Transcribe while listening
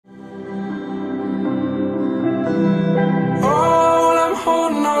Oh, I'm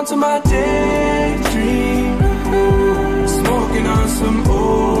holding on to my daydream, smoking on some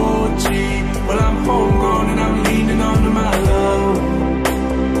OG. Well, I'm homegrown and I'm leaning on to my love,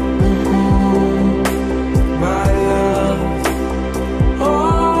 my love.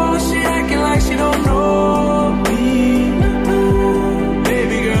 Oh, she acting like she don't know me.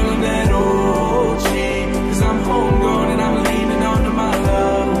 Baby girl, I'm that OG, 'cause I'm homegrown and I'm leaning on to my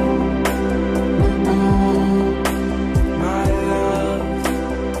love, my love.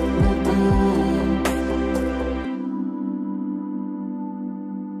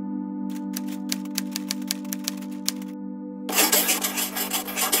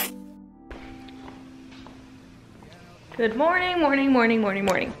 Good morning, morning, morning, morning,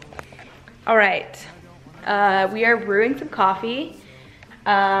 morning. All right, we are brewing some coffee,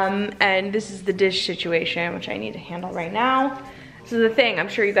 and this is the dish situation, which I need to handle right now. This is the thing, I'm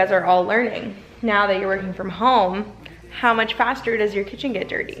sure you guys are all learning. Now that you're working from home, how much faster does your kitchen get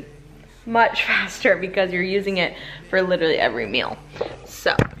dirty? Much faster, because you're using it for literally every meal.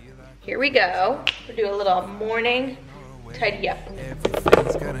 So, here we go. We'll do a little morning tidy up.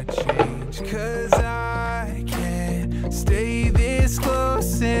 Everything's gonna change, 'cause I can't stay this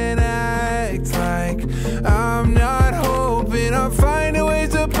close and act like I'm not hoping. I'm finding ways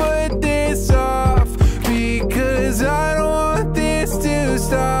to put this off, because I don't want this to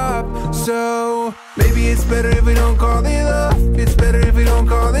stop. So maybe it's better if we don't call it love. It's better if we don't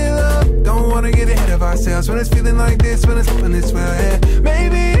call it love. Don't wanna get ahead of ourselves when it's feeling like this, when it's well ahead.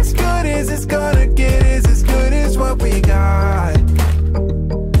 Maybe as good as it's gonna get is as good as what we got.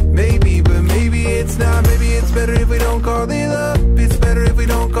 Maybe, but maybe it's not. Maybe it's better if we don't call it love. It's better if we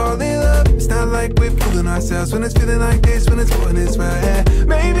don't call it love. It's not like we're fooling ourselves when it's feeling like this, when it's well ahead.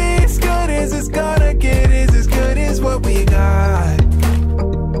 Maybe as good as it's gonna get is as good as what we got.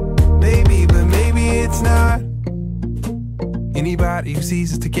 Maybe, but maybe it's not. Anybody who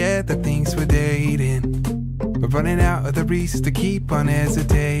sees us together thinks we're dating. We're running out of the reasons to keep on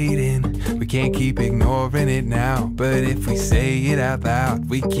hesitating. We can't keep ignoring it now, but if we say it out loud,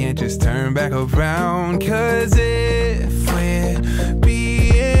 we can't just turn back around. 'Cause if we're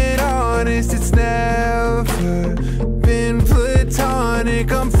being honest, it's never been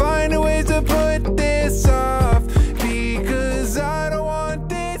platonic. I'm finding ways to put this off, because I don't want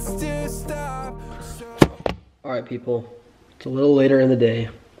this to stop. All right, people, it's a little later in the day.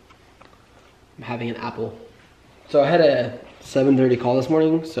 I'm having an apple. So I had a 7:30 call this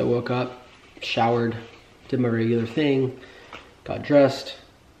morning, so I woke up, showered, did my regular thing, got dressed,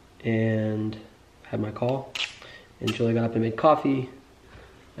 and had my call. And Julie got up and made coffee,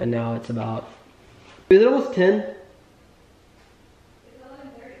 and now it's about, is it almost 10?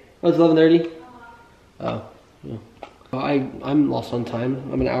 Oh, it's 11:30? Oh, yeah. I'm lost on time.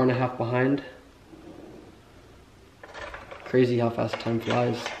 I'm an hour and a half behind. Crazy how fast time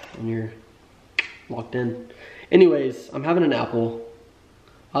flies when you're locked in. Anyways, I'm having an apple.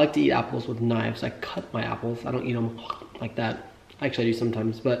 I like to eat apples with knives. I cut my apples. I don't eat them like that. Actually, I do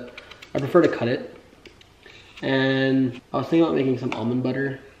sometimes, but I prefer to cut it. And I was thinking about making some almond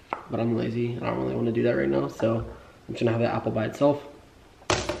butter, but I'm lazy. I don't really want to do that right now, so I'm just gonna have the apple by itself.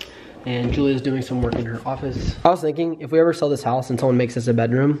 And Julia's doing some work in her office. I was thinking, if we ever sell this house and someone makes this a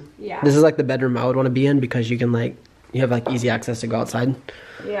bedroom, this is like the bedroom I would want to be in, because you can like, you have like easy access to go outside.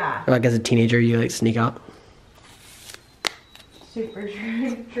 Yeah. Or like as a teenager, you like sneak out. Super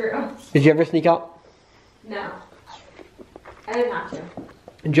true. Did you ever sneak out? No. I didn't have to.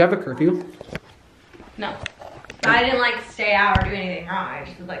 Did you have a curfew? No. I didn't like stay out or do anything wrong. I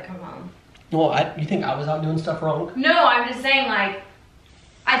just would like come home. Well, you think I was out doing stuff wrong? No, I'm just saying like,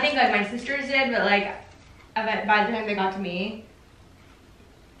 I think like my sisters did, but like by the time they got to me,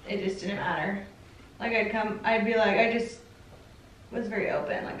 it just didn't matter. Like I'd be like, I just was very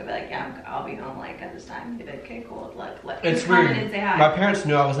open. Like I'd be like, yeah, I'll be home like at this time. They'd be like, okay, cool. Like It's come weird. in and say hi. My parents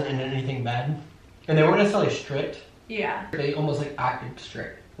knew I wasn't into anything bad, and they weren't necessarily strict. Yeah. They almost like acted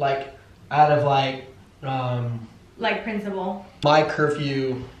strict, like out of like principal. My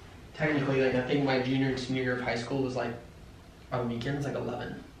curfew, technically, like I think my junior and senior year of high school was like on weekends, like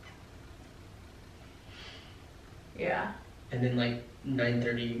 11. Yeah. And then like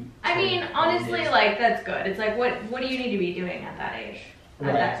 9:30. I mean, honestly, like that's good. It's like, what do you need to be doing at that age,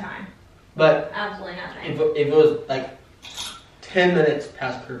 at that time? But absolutely nothing. If it was like 10 minutes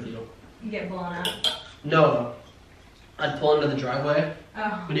past curfew, You get blown up. no, I'd pull into the driveway,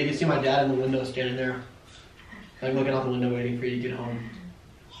 Oh. and you can see my dad in the window standing there, like looking out the window waiting for you to get home.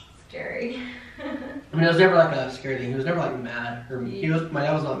 Scary. I mean, it was never like a scary thing. He was never like mad, or my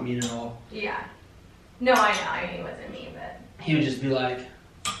dad was not mean at all. Yeah. No, I know. I mean, he wasn't mean, but He would just be like,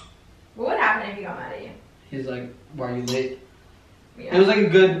 what would happen if he got mad at you? He's like, why are you late? Yeah. It was like a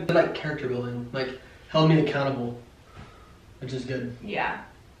good like character building, like held me accountable, which is good. Yeah.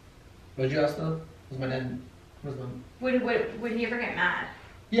 What did you ask though? Was my dad? Would he ever get mad?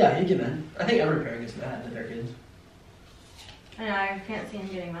 Yeah, he'd get mad. I think every parent gets mad at their kids. I know, I can't see him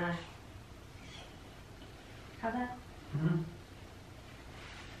getting mad. How that?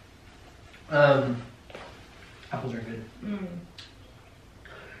 Apples are good.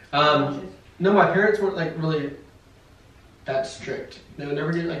 Mm. No, my parents weren't like really that strict. They would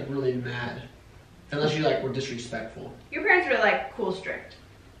never get like really mad, unless you like were disrespectful. Your parents were like cool strict.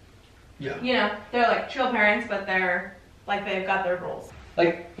 Yeah. You know, they're like chill parents, but they're like they've got their rules.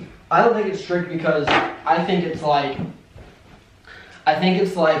 Like, I don't think it's strict because I think it's like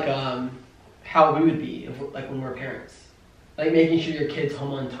how we would be if like when we're parents. Like making sure your kid's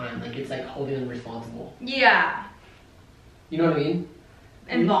home on time. Like it's like holding them responsible. Yeah. You know what I mean?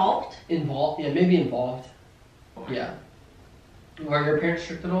 Involved? Involved? Yeah, maybe involved. Yeah. Were your parents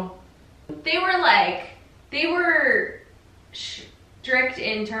strict at all? They were strict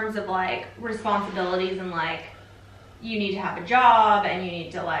in terms of like responsibilities and like you need to have a job and you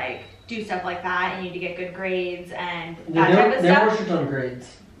need to like do stuff like that and you need to get good grades and that type of They stuff. were strict on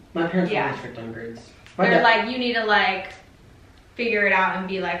grades. My parents were strict on grades. They're like, you need to like figure it out and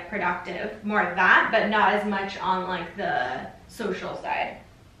be like productive. More of that, but not as much on like the social side.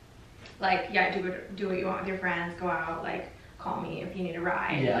 Like, yeah, do what you want with your friends, go out, like call me if you need a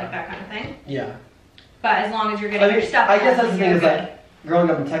ride, like that kind of thing. Yeah. But as long as you're getting your stuff I guess done, that's the thing is like,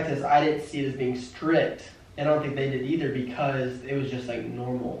 growing up in Texas, I didn't see it as being strict. And I don't think they did either because it was just like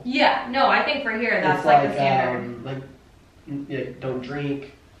normal. Yeah, no, I think for here, that's it's like the standard. Like, yeah, don't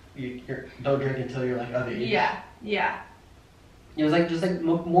drink. Don't drink until you're like of age. Yeah, yeah. It was like just like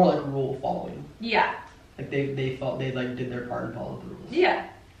more like rule following. Yeah. Like they felt they like did their part and followed the rules. Yeah.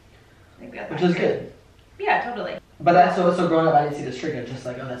 I think that's which is good. Yeah, totally. But so growing up, I didn't see the strict. I was just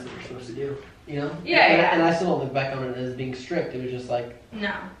like, oh, that's what you're supposed to do. You know? Yeah, and I still don't look back on it as being strict. It was just like. No.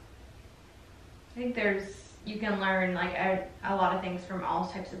 I think you can learn like a lot of things from all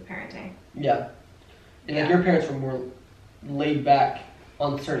types of parenting. Yeah. And like your parents were more laid back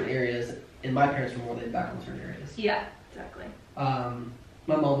on certain areas, and my parents were more laid back on certain areas. Yeah, exactly. My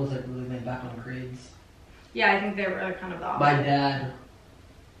mom was like really laid back on grades. Yeah, I think they were kind of the opposite. My dad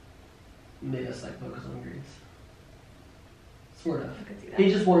made us like focus on grades. Sort of. I could see that. He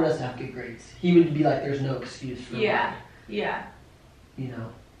just wanted us to have good grades. He would be like, there's no excuse for Yeah, yeah. You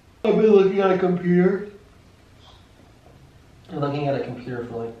know. I've been looking at a computer. I'm looking at a computer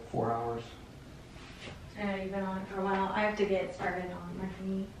for like 4 hours. I know you've been on it for a while. I have to get started on my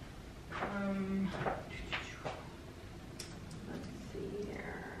thingy. Let's see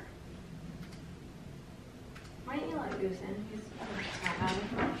here. Why don't you let Goose in? He's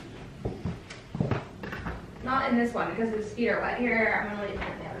not in this one because his feet are wet. Here, I'm gonna leave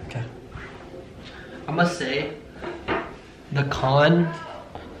him in the other. Okay. I must say, the con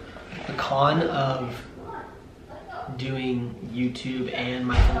of doing YouTube and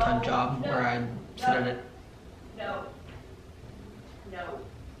my full-time job where I sit on it. No.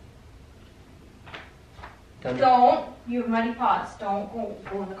 Done. Don't. You have muddy paws. Don't go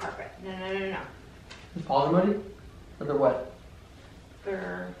on the carpet. No. Is paws muddy? Or they're wet?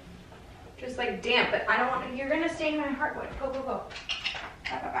 They're just like damp, but I don't want to. You're gonna stain my hardwood. Go.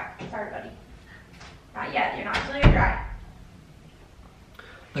 Back. Sorry, buddy. Not yet. You're not until you're dry.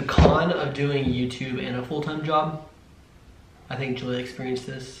 The con of doing YouTube and a full-time job, I think Julia experienced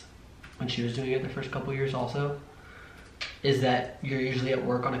this when she was doing it the first couple years also, is that you're usually at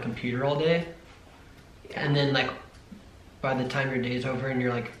work on a computer all day. Yeah. And then like by the time your day's over and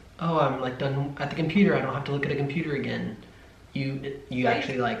you're like, oh, I'm like done at the computer, I don't have to look at a computer again. You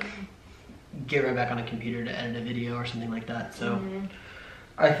actually like get right back on a computer to edit a video or something like that. So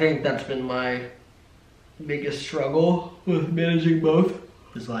I think that's been my biggest struggle with managing both,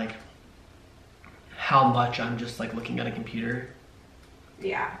 is like how much I'm just like looking at a computer.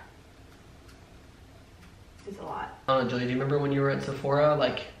 Yeah. It's a lot. I don't know, Julie, do you remember when you were at Sephora,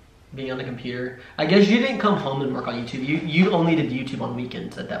 like being on the computer? I guess you didn't come home and work on YouTube. You only did YouTube on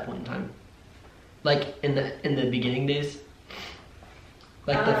weekends at that point in time. Like in the beginning days.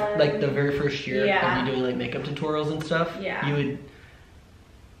 Like the very first year of you doing like makeup tutorials and stuff. Yeah. You would,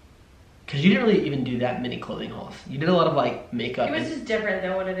 because you didn't really even do that many clothing hauls. You did a lot of like makeup. It was just different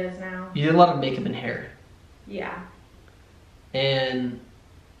than what it is now. You did a lot of makeup and hair. Yeah. And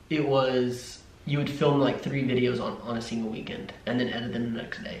it was, you would film like 3 videos on a single weekend and then edit them the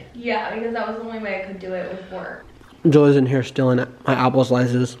next day. Yeah, because that was the only way I could do it with work. Julie's in here stealing my apple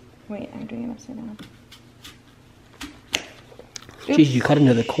slices. Wait, I'm doing it upside down. Jeez, you cut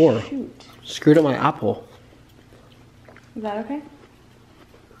into the core. Shoot. Screwed up my apple. Is that okay?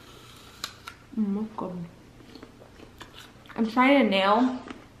 That's good. I'm trying to nail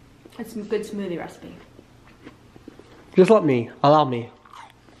a good smoothie recipe. Just allow me.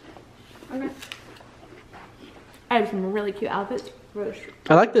 Okay. I have some really cute outfits.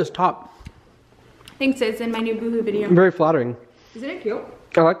 I like this top. Thanks, it's in my new Boohoo video. Very flattering. Isn't it cute?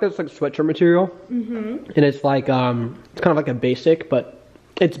 I like this like sweatshirt material. And it's like, it's kind of like a basic, but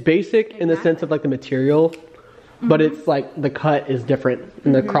it's basic in the sense of like the material, but it's like the cut is different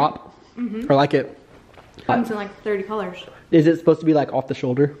in the crop. I like it. Comes in like 30 colors. Is it supposed to be like off the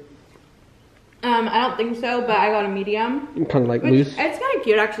shoulder? I don't think so, but I got a medium. Kind of like loose. It's kind of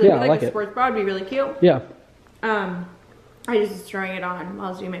cute actually. Yeah, I I like a it. sports bra would be really cute. Yeah. I just was throwing it on while I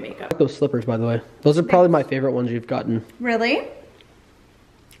was doing my makeup. I like those slippers, by the way. Those are probably my favorite ones you've gotten. Really?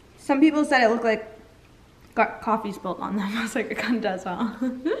 Some people said it looked like got coffee spilled on them. I was like, it kind of does, huh?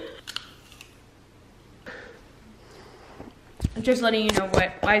 Just letting you know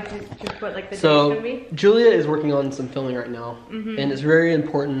why just what like the day's gonna be. Julia is working on some filming right now, and it's very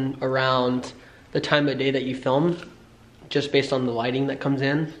important around the time of day that you film, just based on the lighting that comes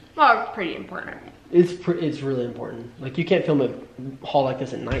in. Well, it's pretty important. It's really important. Like you can't film a haul like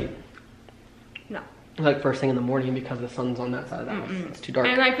this at night. No. Like first thing in the morning because the sun's on that side of the house. It's too dark.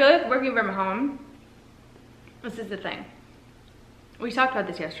 And I feel like working from home, this is the thing. We talked about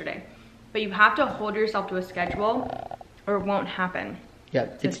this yesterday, but you have to hold yourself to a schedule or it won't happen. Yeah,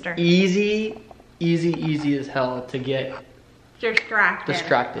 it's Sister. easy as hell to get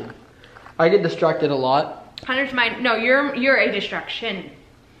distracted. I get distracted a lot. Hunter's mind. No, you're a distraction.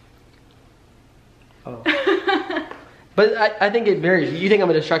 Oh. But I think it varies. You think I'm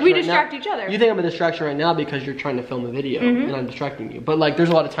a distraction We right distract now. each other. You think I'm a distraction right now because you're trying to film a video and I'm distracting you. But like there's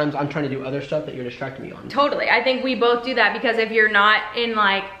a lot of times I'm trying to do other stuff that you're distracting me on. Totally. I think we both do that because if you're not in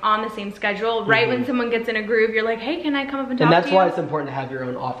like on the same schedule, right when someone gets in a groove, you're like, hey, can I come up and talk to you? And that's why it's important to have your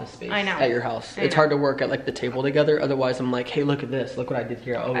own office space at your house. It's hard to work at like the table together. Otherwise I'm like, hey, look at this. Look what I did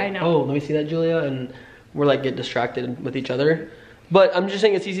here. Oh, I know. Oh, let me see that, Julia. And we're like get distracted with each other. But I'm just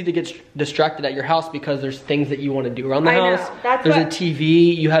saying it's easy to get distracted at your house because there's things that you want to do around the house. There's a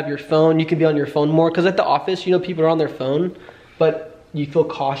TV, you have your phone, you can be on your phone more. Because at the office, you know, people are on their phone, but you feel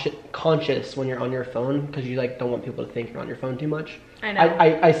conscious when you're on your phone because you like don't want people to think you're on your phone too much. I know.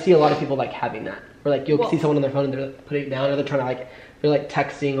 I see a lot of people like having that. Or like you'll see someone on their phone and they're putting it down or they're trying to like, they're like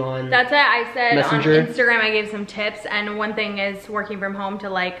texting on That's it. I said Messenger. On Instagram, I gave some tips. And one thing is working from home to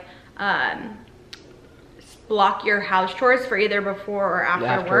like, block your house chores for either before or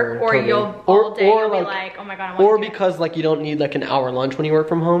after work, or you'll all day you'll be like, oh my god, I want or to do because like you don't need like an hour lunch when you work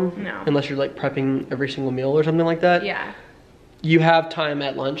from home. No. Unless you're like prepping every single meal or something like that. Yeah. You have time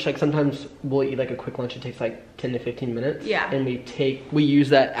at lunch. Like sometimes we'll eat like a quick lunch. It takes like 10 to 15 minutes. Yeah. And we use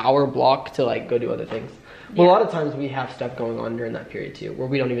that hour block to like go do other things. Well, a lot of times we have stuff going on during that period too, where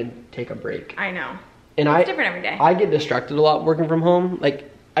we don't even take a break. I know. And it's different every day. I get distracted a lot working from home. Like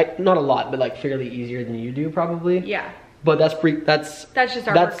not a lot, but like fairly easier than you do probably. Yeah. But that's just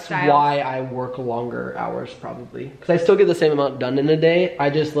our work style. That's why I work longer hours probably. Because I still get the same amount done in a day. I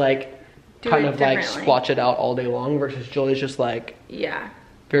just like kind of like splotch it out all day long versus Julie's just like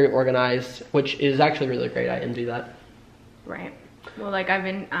very organized, which is actually really great. I envy that. Right. Well, like I've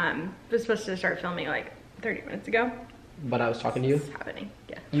been was supposed to start filming like 30 minutes ago. But I was talking to you. It's happening.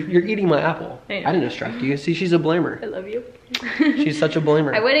 Yeah. You're eating my apple. I didn't distract you. See, she's a blamer. I love you. She's such a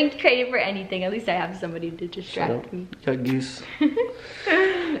blamer. I wouldn't trade it for anything. At least I have somebody to distract me. Got goose.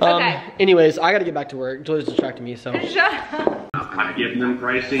 Okay. Anyways, I gotta get back to work. Julie's distracting me, so. Shut up. I've given them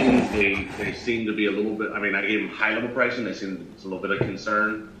pricing. They seem to be a little bit, I mean, I gave them high level pricing. They seem it's a little bit of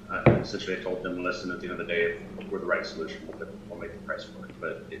concern. Essentially, I told them, listen, at the end of the day, if we're the right solution, we'll make the price work.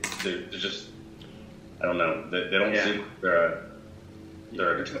 But they're just, I don't know. They don't seem,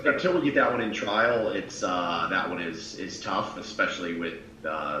 until we get that one in trial, it's that one is tough, especially with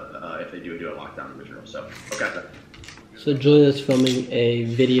if they do a lockdown original. So okay. So Julia's filming a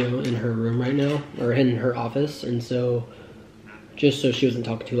video in her room right now, or in her office, and so just so she wasn't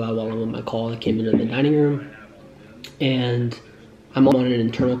talking too loud while I'm on my call, I came into the dining room, and I'm on an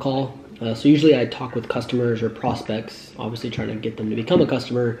internal call. So usually I talk with customers or prospects, obviously trying to get them to become a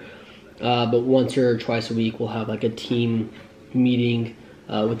customer. But once or twice a week, we'll have like a team meeting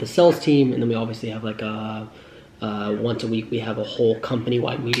with the sales team, and then we obviously have like a once a week we have a whole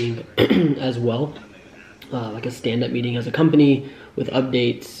company-wide meeting as well, like a stand-up meeting as a company with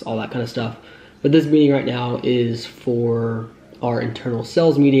updates, all that kind of stuff. But this meeting right now is for our internal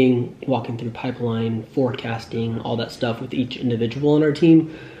sales meeting, walking through pipeline, forecasting, all that stuff with each individual on our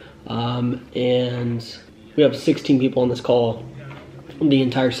team. And we have 16 people on this call. The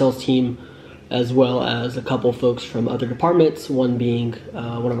entire sales team as well as a couple folks from other departments, one being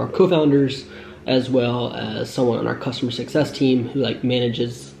one of our co-founders, as well as someone on our customer success team who like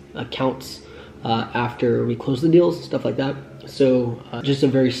manages accounts after we close the deals, stuff like that. So just a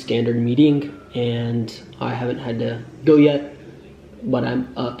very standard meeting, and I haven't had to go yet, but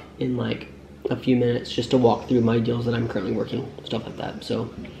I'm up in like a few minutes just to walk through my deals that I'm currently working, stuff like that.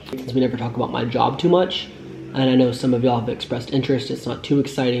 So since we never talk about my job too much, and I know some of y'all have expressed interest, it's not too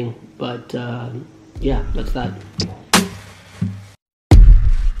exciting, but yeah, that's that.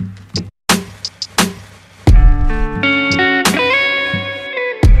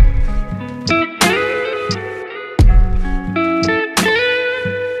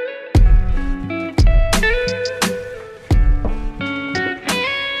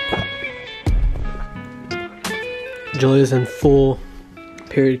 Julia's in full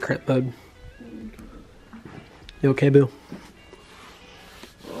period cramp mode. You okay, boo?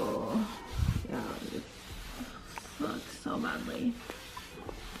 Oh, yeah, it sucks so badly.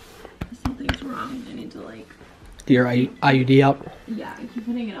 Something's wrong. I need to like... Do your IUD out? Yeah, I keep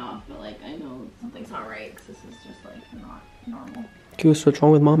putting it off, but like I know something's not right because this is just like not normal. Goose, what's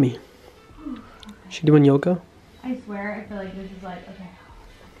wrong with mommy? She doing yoga? I swear, I feel like this is like, okay.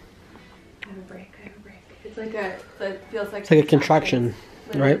 I have a break, I have a break. It's like it feels like... It's like a contraction,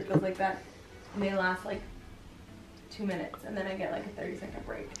 right? It feels like that. And they last like 2 minutes, and then I get like a 30-second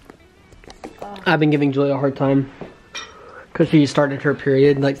break. I've been giving Julia a hard time because she started her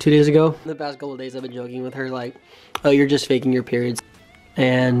period like 2 days ago. The past couple of days I've been joking with her like, oh, you're just faking your periods.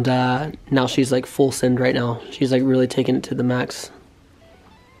 And now she's like full send right now. She's like really taking it to the max.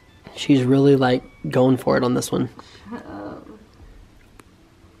 She's really like going for it on this one. Shut up.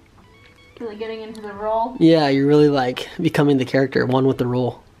 Really getting into the role? Yeah, you're really like becoming the character, one with the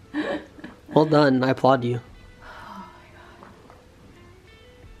role. Well done, I applaud you. Oh my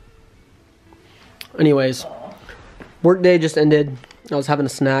god. Anyways, work day just ended. I was having a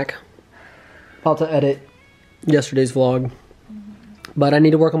snack. About to edit yesterday's vlog. But I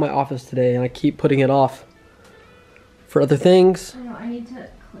need to work on my office today, and I keep putting it off for other things. I know, I need to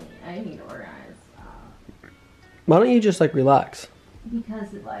clean. I need to organize. Why don't you just like relax?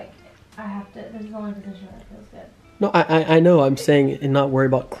 Because like, I have to, this is the only position that feels good. No, I know, I'm saying and not worry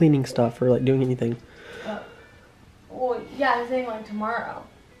about cleaning stuff or like doing anything. Well, yeah, I'm saying like tomorrow.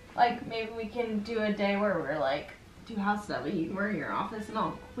 Like maybe we can do a day where we're like, do house stuff, but you can work in your office and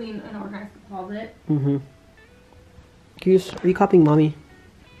I'll clean and organize the closet. Mm-hmm. Goose, are you copying mommy?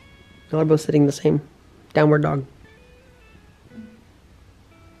 Y'all are both sitting the same. Downward dog.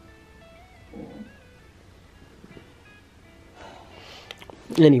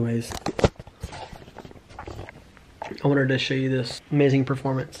 Anyways, I wanted to show you this amazing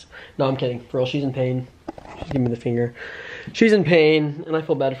performance. No, I'm kidding. For real, she's in pain. She's giving me the finger. She's in pain, and I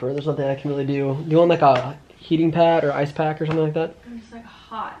feel bad for her. There's nothing I can really do. Do you want like a heating pad or ice pack or something like that? I'm just like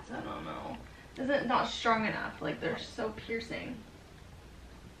hot, so I don't know. Is it not strong enough? Like they're so piercing.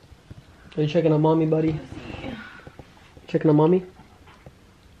 Are you checking on mommy, buddy? Let's see. Checking on mommy?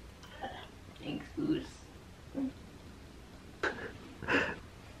 Thanks, Goose.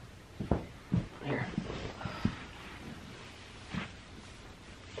 Here.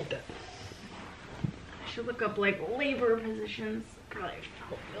 Like that. I should look up like labor positions. Probably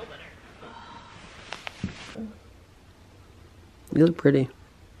help feel better. You look pretty.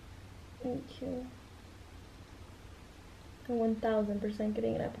 Thank you. I'm 1000%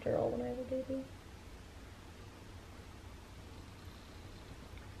 getting an epidural when I have a baby.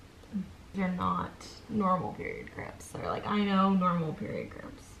 They're not normal period cramps. They're like, I know normal period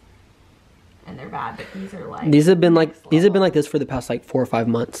cramps. And they're bad, but these are like These have been like this for the past like 4 or 5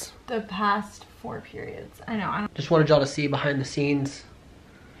 months. the past 4 periods. I know. I don't. Just wanted y'all to see behind the scenes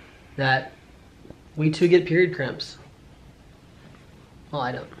that we too get period cramps. Well,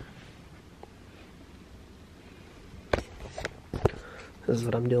 I don't. This is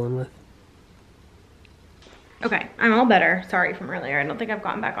what I'm dealing with. Okay, I'm all better. Sorry from earlier. I don't think I've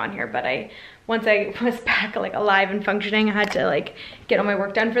gotten back on here, but once I was back like alive and functioning, I had to like get all my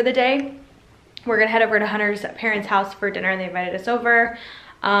work done for the day. We're gonna head over to Hunter's parents' house for dinner. They invited us over.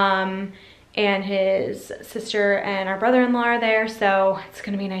 And his sister and our brother-in-law are there, so it's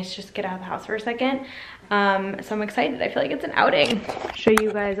gonna be nice to just get out of the house for a second. So I'm excited. I feel like it's an outing. Show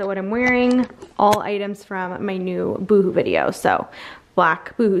you guys what I'm wearing. All items from my new Boohoo video. So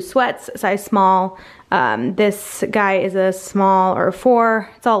black Boohoo sweats, size small. This guy is a small or a 4.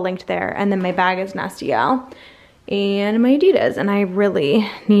 It's all linked there. And then my bag is Nasty Gal and my Adidas. And I really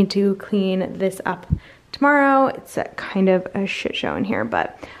need to clean this up tomorrow. It's a kind of a shit show in here,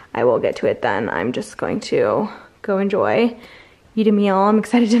 but I will get to it then. I'm just going to go enjoy eat a meal. I'm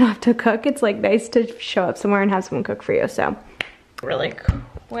excited to not have to cook. It's like nice to show up somewhere and have someone cook for you. So really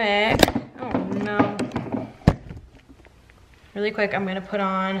quick, oh no. Really quick, I'm gonna put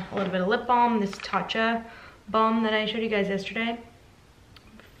on a little bit of lip balm, this Tatcha balm that I showed you guys yesterday.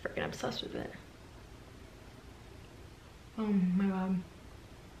 I'm freaking obsessed with it. Oh my god.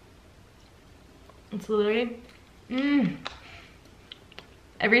 It's literally,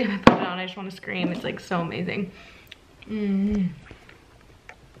 every time I put it on, I just want to scream. It's like so amazing.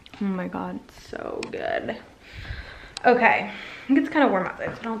 Oh my god, it's so good. Okay, I think it's kind of warm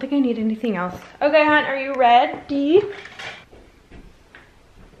outside, so I don't think I need anything else. Okay, hon, are you ready?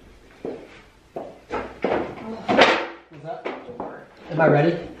 Am I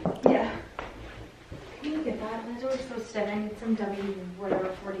ready? Yeah. Can you get that? That's what we're supposed to do. I need some W, whatever,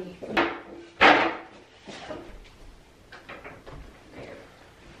 40.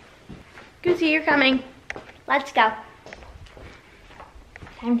 Goosey, you're coming. Let's go.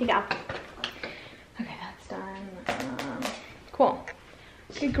 Time to go. Okay, that's done. Cool.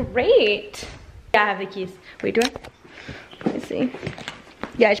 Okay, great. Yeah, I have the keys. Wait, do I? Let me see.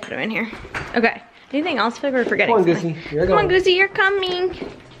 Yeah, I just put them in here. Okay. Anything else? I feel like we're forgetting Come on, something. Goosey. You're Come on, going. Goosey, you're coming.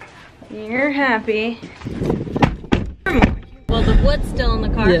 You're happy. Well, the wood's still in the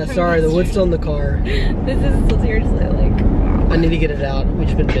car. Yeah, sorry, the wood's still in the car. This is so seriously like... I need to get it out. We've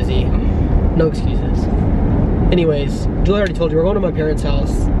just been busy. No excuses. Anyways, Julie already told you we're going to my parents'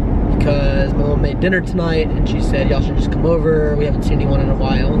 house because my mom made dinner tonight and she said y'all should just come over. We haven't seen anyone in a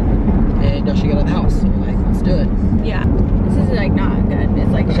while and y'all should get out of the house. So we're like, let's do it. Yeah, this is like not good.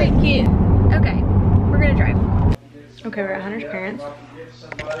 It's like shaky. Okay, we're gonna drive. Okay, we're at Hunter's parents.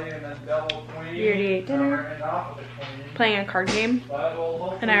 We already ate dinner. Playing a card game.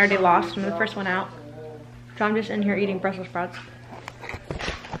 And I already lost. I'm the first one out. So I'm just in here eating Brussels sprouts.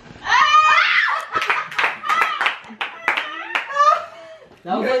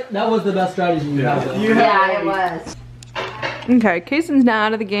 That was the best strategy you had. Yeah, it was. Okay, Kaysen's now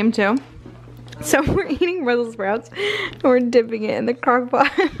out of the game too. So we're eating Brussels sprouts and we're dipping it in the crock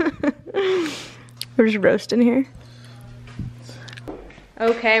pot. We're just roasting here.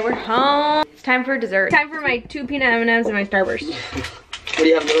 Okay, we're home. It's time for dessert. Time for my 2 peanut M&Ms and my Starburst. What do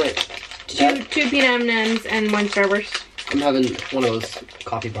you have tonight? Two peanut M&Ms and 1 Starburst. I'm having one of those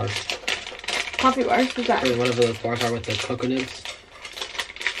coffee bars. Coffee bars? What's that? Or whatever those bars are with the cocoa nibs.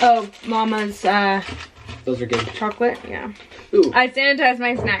 Oh, Mama's Those are good. chocolate. Yeah. Ooh. I sanitized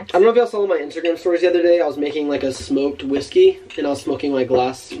my snacks. I don't know if y'all saw my Instagram stories the other day. I was making like a smoked whiskey and I was smoking my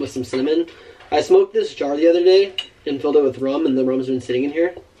glass with some cinnamon. I smoked this jar the other day and filled it with rum and the rum's been sitting in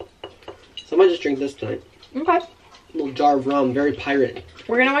here. So I might just drink this tonight. Okay. A little jar of rum, very pirate.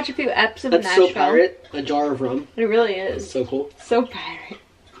 We're gonna watch a few eps of That's Nashville. so pirate, a jar of rum. It really is. So cool. So pirate.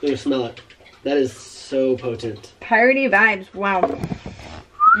 Ooh, smell it. That is so potent. Piratey vibes. Wow.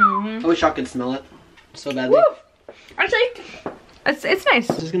 I wish y'all could smell it so badly. Woo! Honestly, it's nice.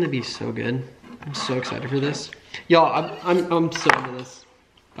 This is gonna be so good. I'm so excited for this. Y'all, I'm so into this.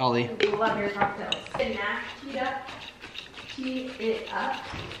 Ollie. Love your cocktails. Heat it up.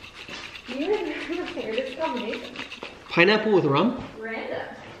 You're the weirdest combination. Pineapple with rum? Random.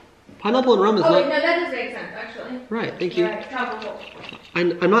 Pineapple and rum is Oh, not... wait, no, that does make sense, actually. Right, thank you. Right, tropical.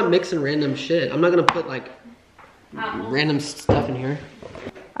 I'm not mixing random shit. I'm not gonna put like random stuff in here.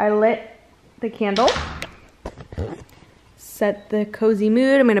 I lit the candle. Set the cozy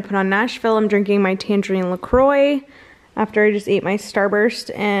mood. I'm gonna put on Nashville. I'm drinking my tangerine LaCroix after I just ate my Starburst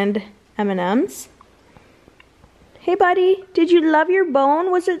and M&Ms. Hey buddy, did you love your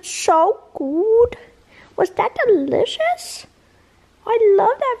bone? Was it so good? Was that delicious? I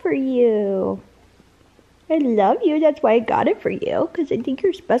love that for you. I love you. That's why I got it for you, because I think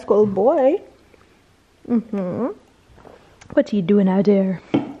you're a special boy. What's he doing out there?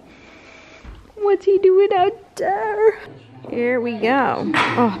 What's he doing out there? Here we go.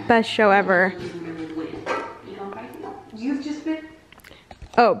 Oh, best show ever.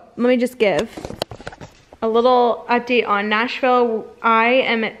 Oh, let me just give a little update on Nashville. I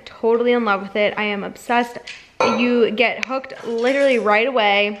am totally in love with it. I am obsessed. You get hooked literally right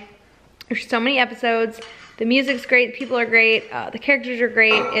away. There's so many episodes. The music's great. The people are great. The characters are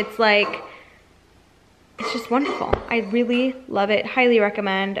great. It's like, it's just wonderful. I really love it. Highly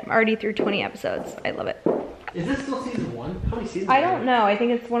recommend. I'm already through 20 episodes. I love it. Is this still season 1? How many seasons? I don't know. I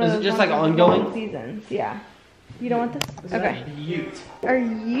think it's one of Is it those just ones like with ongoing? long seasons. Yeah. You don't want this? Is Okay. that cute? Are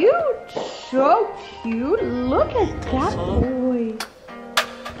you so cute? Look at that boy.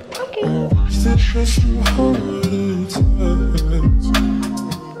 Okay.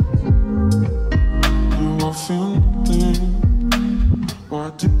 Why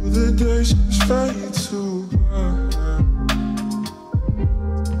do the days fade to black?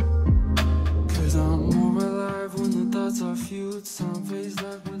 boots on, face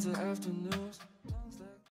left